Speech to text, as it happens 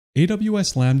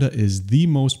AWS Lambda is the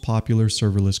most popular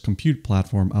serverless compute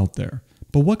platform out there.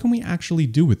 But what can we actually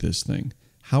do with this thing?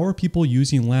 How are people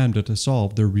using Lambda to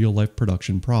solve their real-life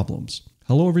production problems?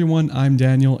 Hello everyone, I'm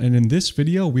Daniel, and in this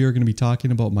video we are going to be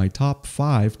talking about my top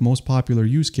 5 most popular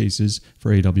use cases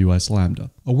for AWS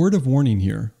Lambda. A word of warning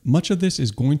here, much of this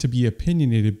is going to be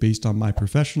opinionated based on my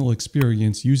professional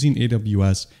experience using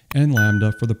AWS and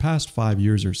Lambda for the past 5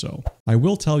 years or so. I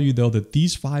will tell you though that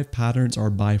these 5 patterns are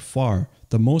by far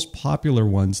the most popular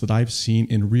ones that I've seen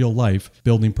in real life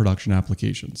building production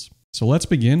applications. So let's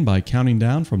begin by counting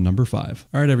down from number 5.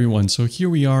 All right, everyone, so here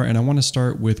we are, and I want to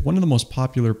start with one of the most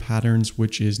popular patterns,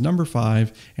 which is number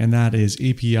 5, and that is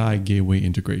API gateway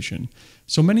integration.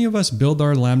 So many of us build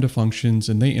our Lambda functions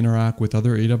and they interact with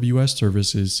other AWS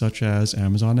services such as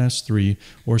Amazon S3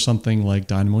 or something like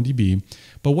DynamoDB.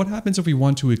 But what happens if we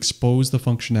want to expose the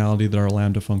functionality that our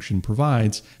Lambda function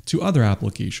provides to other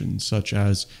applications, such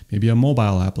as maybe a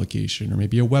mobile application or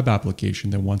maybe a web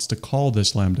application that wants to call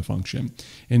this Lambda function?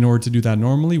 In order to do that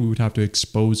normally, we would have to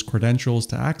expose credentials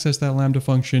to access that Lambda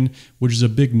function, which is a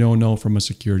big no-no from a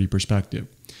security perspective.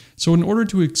 So in order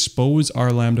to expose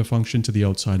our Lambda function to the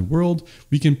outside world,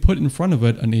 we can put in front of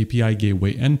it an API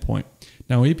gateway endpoint.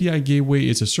 Now, API Gateway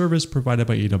is a service provided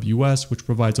by AWS, which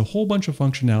provides a whole bunch of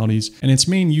functionalities, and its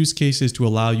main use case is to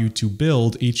allow you to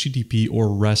build HTTP or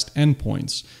REST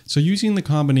endpoints. So using the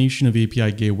combination of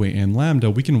API Gateway and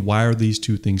Lambda, we can wire these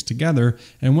two things together,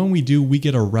 and when we do, we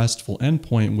get a RESTful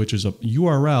endpoint, which is a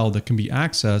URL that can be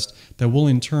accessed that will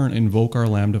in turn invoke our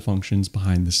Lambda functions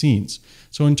behind the scenes.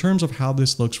 So in terms of how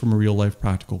this looks from a real-life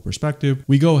practical perspective,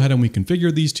 we go ahead and we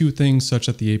configure these two things such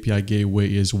that the API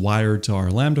Gateway is wired to our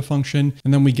Lambda function,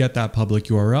 and then we get that public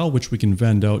URL, which we can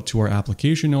vend out to our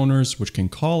application owners, which can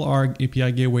call our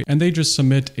API Gateway, and they just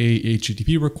submit a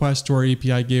HTTP request to our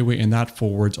API Gateway, and that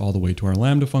forwards all the way to our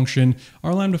Lambda function.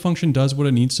 Our Lambda function does what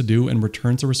it needs to do and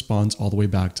returns a response all the way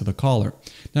back to the caller.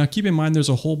 Now, keep in mind, there's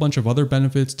a whole bunch of other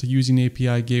benefits to using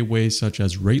API Gateway, such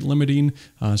as rate limiting.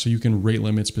 So you can rate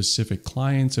limit specific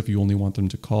clients if you only want them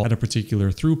to call at a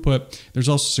particular throughput. There's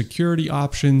also security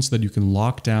options that you can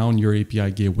lock down your API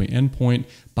Gateway endpoint.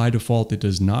 By default, it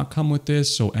does not come with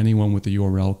this, so anyone with the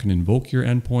URL can invoke your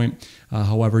endpoint.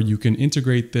 However, you can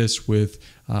integrate this with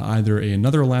either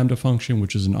another Lambda function,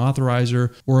 which is an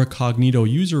authorizer, or a Cognito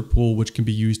user pool, which can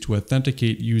be used to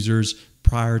authenticate users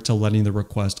prior to letting the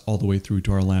request all the way through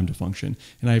to our Lambda function.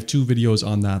 And I have 2 videos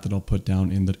on that I'll put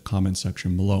down in the comment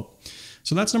section below.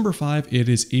 So that's number 5. It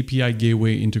is API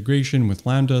Gateway integration with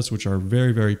Lambdas, which are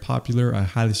very, very popular. I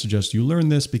highly suggest you learn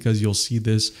this because you'll see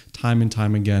this time and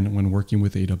time again when working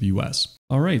with AWS.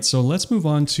 All right, so let's move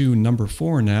on to number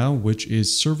 4 now, which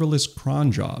is serverless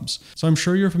cron jobs. So I'm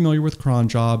sure you're familiar with cron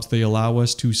jobs. They allow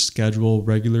us to schedule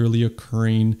regularly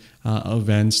occurring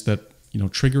events that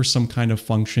trigger some kind of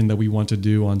function that we want to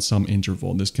do on some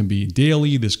interval. This can be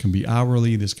daily, this can be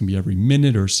hourly, this can be every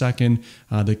minute or second.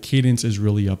 The cadence is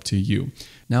really up to you.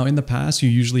 Now, in the past, you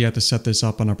usually had to set this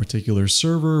up on a particular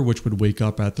server, which would wake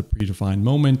up at the predefined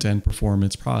moment and perform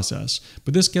its process.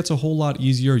 But this gets a whole lot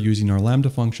easier using our Lambda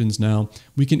functions now.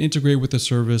 We can integrate with a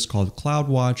service called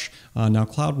CloudWatch. Now,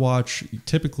 CloudWatch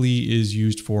typically is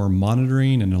used for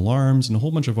monitoring and alarms and a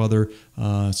whole bunch of other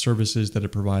services that it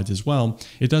provides as well.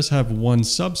 It does have one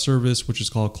sub-service, which is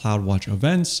called CloudWatch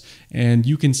Events, and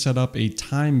you can set up a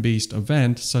time-based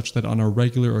event such that on a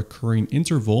regular occurring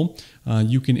interval,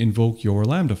 you can invoke your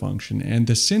Lambda function. And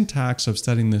the syntax of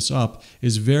setting this up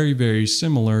is very, very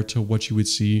similar to what you would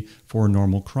see for a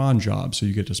normal cron job. So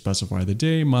you get to specify the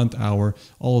day, month, hour,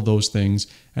 all of those things.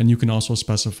 And you can also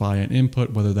specify an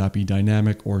input, whether that be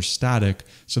dynamic or static,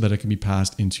 so that it can be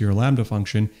passed into your Lambda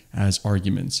function as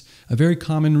arguments. A very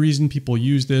common reason people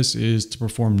use this is to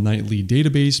perform nightly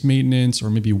database maintenance, or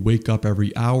maybe wake up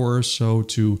every hour or so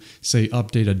to, say,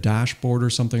 update a dashboard or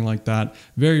something like that.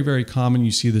 Very, very common.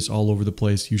 You see this all over the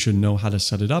place. You should know how to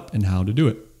set it up and how to do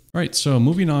it. All right, so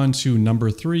moving on to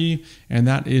number 3, and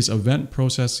that is event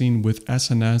processing with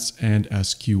SNS and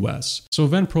SQS. So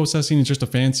event processing is just a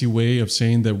fancy way of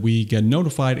saying that we get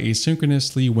notified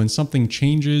asynchronously when something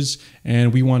changes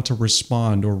and we want to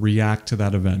respond or react to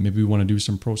that event. Maybe we want to do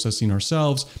some processing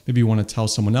ourselves. Maybe we want to tell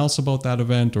someone else about that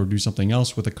event or do something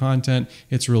else with the content.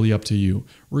 It's really up to you.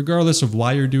 Regardless of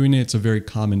why you're doing it, it's a very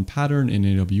common pattern in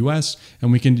AWS,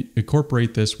 and we can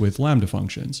incorporate this with Lambda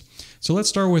functions. So let's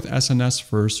start with SNS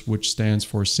first, service, which stands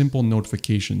for Simple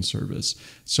Notification Service.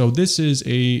 So this is if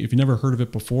you've never heard of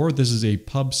it before, this is a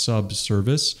pub-sub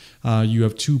service. You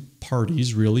have two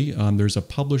parties really. There's a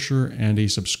publisher and a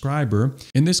subscriber.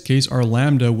 In this case, our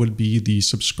Lambda would be the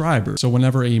subscriber. So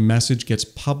whenever a message gets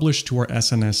published to our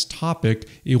SNS topic,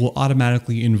 it will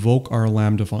automatically invoke our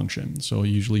Lambda function. So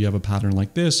usually you have a pattern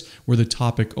like this where the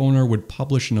topic owner would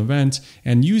publish an event,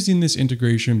 and using this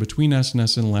integration between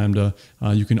SNS and Lambda,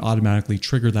 you can automatically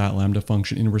trigger that Lambda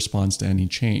function in response to any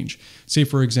change. Say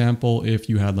for example, if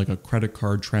you had like a credit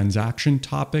card transaction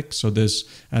topic, so this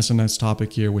SNS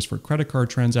topic here was for credit card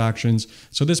transactions.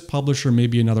 So this publisher may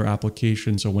be another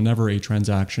application. So whenever a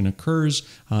transaction occurs,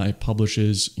 it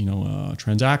publishes, a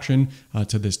transaction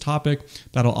to this topic.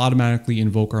 That'll automatically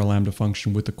invoke our Lambda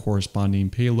function with the corresponding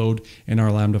payload, and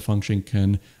our Lambda function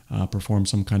can perform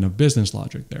some kind of business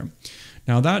logic there.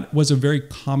 Now that was a very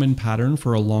common pattern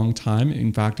for a long time.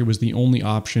 In fact, it was the only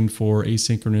option for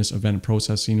asynchronous event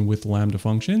processing with Lambda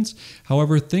functions.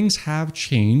 However, things have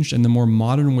changed, and the more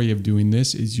modern way of doing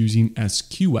this is using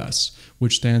SQS,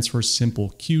 which stands for Simple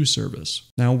Queue Service.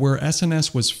 Now, where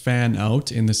SNS was fan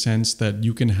out in the sense that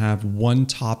you can have one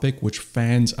topic which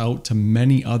fans out to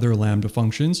many other Lambda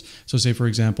functions. So say, for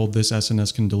example, this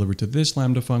SNS can deliver to this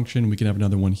Lambda function. We can have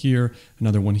another one here,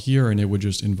 and it would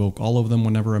just invoke all of them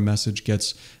whenever a message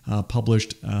gets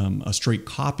published. A straight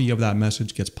copy of that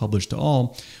message gets published to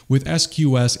all. With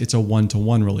SQS, it's a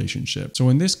one-to-one relationship. So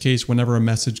in this case, whenever a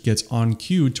message gets on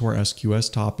queued to our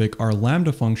SQS topic, our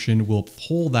Lambda function will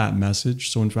pull that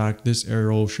message. So in fact, this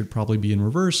arrow should probably be in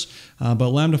reverse, but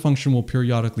Lambda function will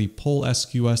periodically pull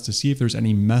SQS to see if there's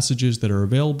any messages that are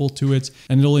available to it,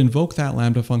 and it'll invoke that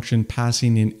Lambda function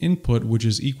passing an input which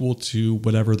is equal to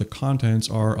whatever the contents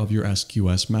are of your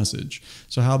SQS message.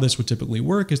 So how this would typically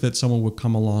work is that someone would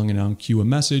come along and unqueue a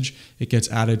message, it gets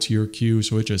added to your queue,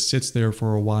 so it just sits there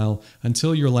for a while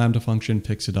until your Lambda function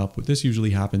picks it up. This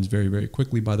usually happens very, very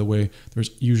quickly, by the way.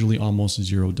 There's usually almost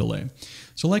zero delay.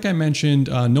 So like I mentioned,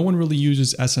 no one really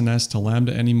uses SNS to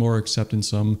Lambda anymore except in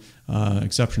some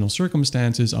exceptional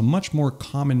circumstances. A much more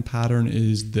common pattern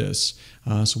is this.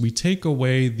 So we take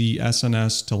away the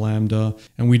SNS to Lambda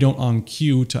and we don't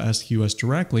on-queue to SQS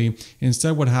directly.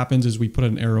 Instead, what happens is we put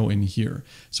an arrow in here.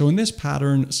 So in this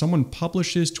pattern, someone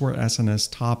publishes to our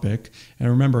SNS topic. And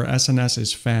remember, SNS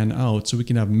is fan out, so we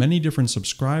can have many different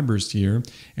subscribers here.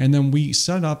 And then we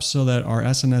set up so that our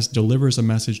SNS delivers a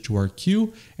message to our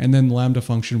queue, and then the Lambda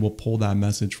function will pull that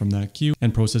message from that queue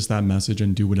and process that message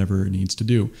and do whatever it needs to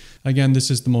do. Again, this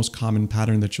is the most common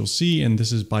pattern that you'll see, and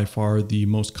this is by far the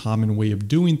most common way of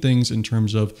doing things in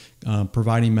terms of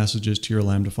providing messages to your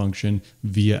Lambda function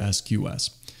via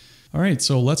SQS. All right,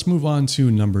 so let's move on to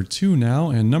number 2 now.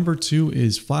 And number 2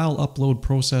 is file upload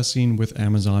processing with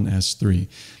Amazon S3.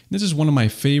 This is one of my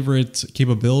favorite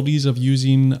capabilities of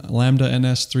using Lambda and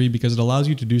S3 because it allows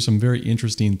you to do some very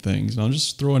interesting things. And I'll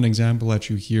just throw an example at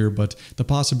you here, but the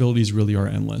possibilities really are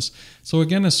endless. So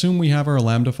again, assume we have our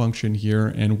Lambda function here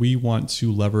and we want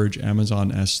to leverage Amazon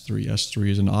S3. S3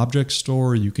 is an object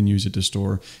store. You can use it to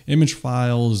store image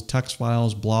files, text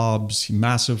files, blobs,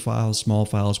 massive files, small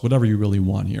files, whatever you really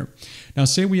want here. Now,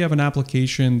 say we have an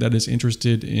application that is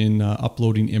interested in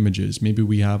uploading images. Maybe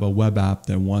we have a web app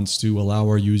that wants to allow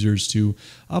our users to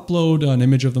upload an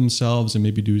image of themselves and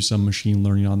maybe do some machine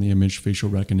learning on the image, facial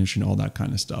recognition, all that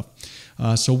kind of stuff.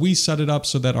 So we set it up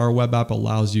so that our web app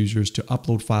allows users to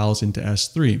upload files into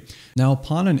S3. Now,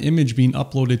 upon an image being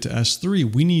uploaded to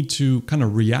S3, we need to kind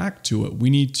of react to it. We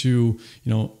need to,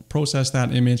 process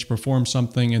that image, perform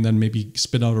something, and then maybe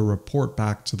spit out a report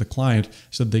back to the client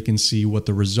so that they can see what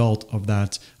the result of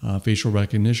that facial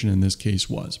recognition in this case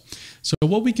was. So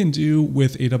what we can do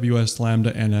with AWS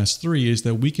Lambda and S3 is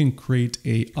that we can create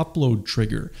a upload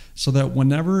trigger so that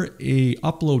whenever a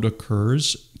upload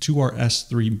occurs to our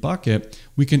S3 bucket,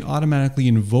 we can automatically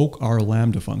invoke our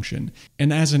Lambda function.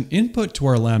 And as an input to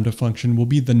our Lambda function will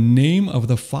be the name of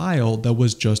the file that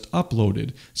was just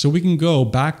uploaded. So we can go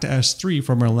back to S3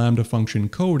 from our Lambda function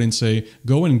code and say,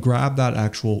 go and grab that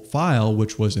actual file,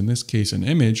 which was in this case an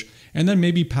image, and then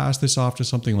maybe pass this off to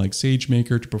something like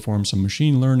SageMaker to perform some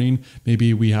machine learning.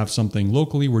 Maybe we have something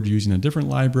locally, we're using a different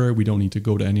library, we don't need to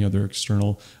go to any other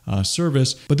external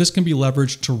service, but this can be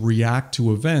leveraged to react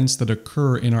to events that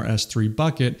occur in our S3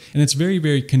 bucket. And it's very, very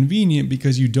very convenient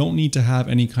because you don't need to have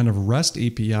any kind of REST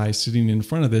API sitting in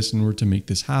front of this in order to make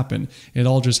this happen. It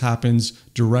all just happens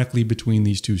directly between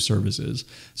these two services.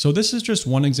 So this is just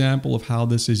one example of how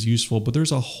this is useful, but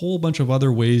there's a whole bunch of other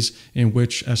ways in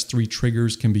which S3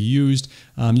 triggers can be used.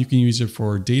 You can use it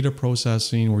for data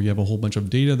processing, where you have a whole bunch of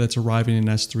data that's arriving in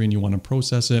S3 and you want to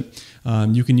process it.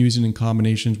 You can use it in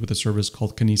combinations with a service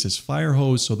called Kinesis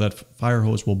Firehose, so that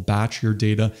Firehose will batch your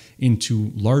data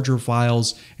into larger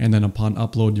files, and then upon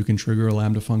upload you can trigger a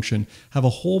Lambda function. Have a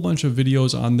whole bunch of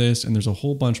videos on this, and there's a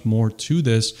whole bunch more to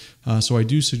this, so I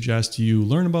do suggest you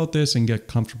learn about this and get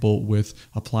comfortable with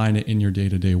applying it in your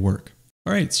day-to-day work.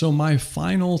 All right, so my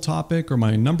final topic, or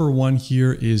my number one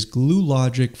here, is glue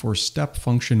logic for step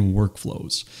function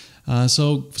workflows.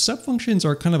 So step functions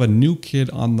are kind of a new kid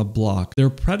on the block. Their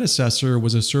predecessor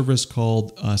was a service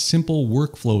called Simple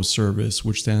Workflow Service,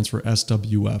 which stands for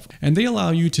SWF. And they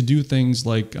allow you to do things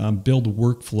like build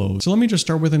workflows. So let me just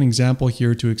start with an example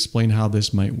here to explain how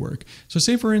this might work. So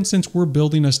say, for instance, we're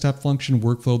building a step function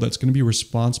workflow that's going to be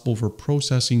responsible for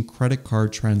processing credit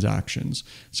card transactions.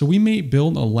 So we may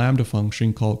build a Lambda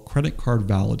function called credit card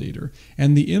validator.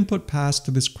 And the input passed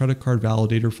to this credit card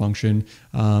validator function,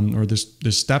 or this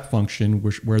step function,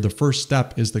 where the first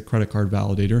step is the credit card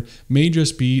validator, may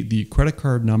just be the credit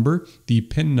card number, the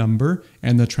PIN number,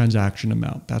 and the transaction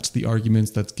amount. That's the arguments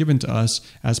that's given to us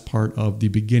as part of the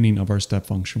beginning of our step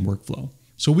function workflow.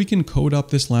 So we can code up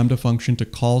this Lambda function to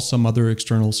call some other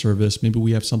external service. Maybe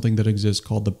we have something that exists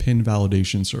called the PIN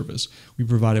validation service. We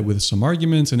provide it with some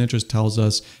arguments, and it just tells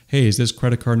us, hey, is this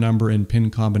credit card number and PIN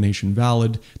combination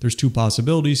valid? There's two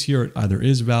possibilities here. It either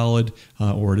is valid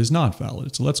or it is not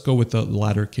valid. So let's go with the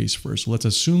latter case first. So let's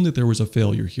assume that there was a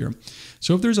failure here.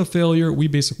 So if there's a failure, we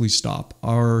basically stop.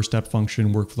 Our step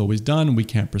function workflow is done. We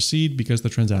can't proceed because the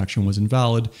transaction was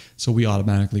invalid. So we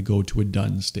automatically go to a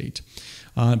done state.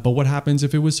 But what happens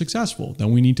if it was successful?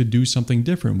 Then we need to do something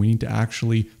different. We need to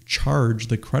actually charge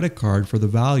the credit card for the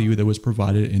value that was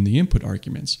provided in the input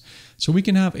arguments. So we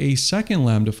can have a second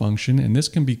Lambda function, and this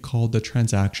can be called the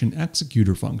transaction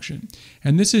executor function.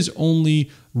 And this is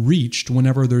only reached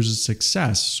whenever there's a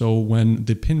success. So when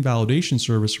the PIN validation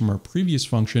service from our previous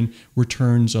function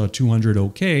returns 200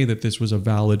 OK, that this was a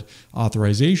valid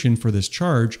authorization for this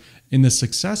charge, in the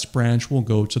success branch we'll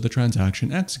go to the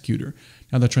transaction executor.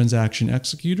 Now the transaction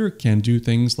executor can do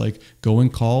things like go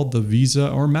and call the Visa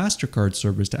or MasterCard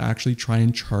service to actually try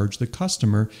and charge the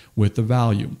customer with the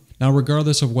value. Now,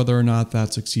 regardless of whether or not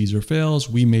that succeeds or fails,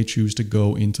 we may choose to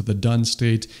go into the done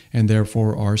state, and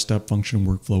therefore our step function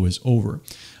workflow is over.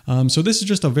 So this is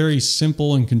just a very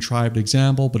simple and contrived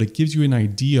example, but it gives you an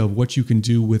idea of what you can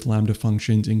do with Lambda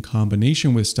functions in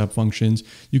combination with step functions.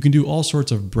 You can do all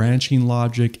sorts of branching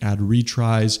logic, add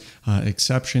retries,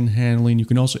 exception handling. You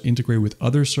can also integrate with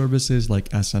other services like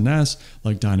SNS,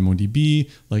 like DynamoDB,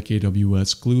 like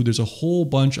AWS Glue. There's a whole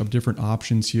bunch of different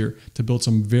options here to build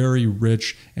some very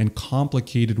rich and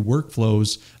complicated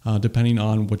workflows depending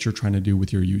on what you're trying to do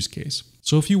with your use case.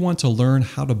 So if you want to learn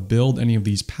how to build any of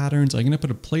these patterns, I'm going to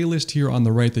put a playlist here on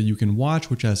the right that you can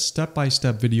watch, which has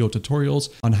step-by-step video tutorials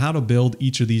on how to build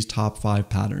each of these top 5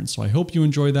 patterns. So I hope you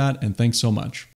enjoy that, and thanks so much.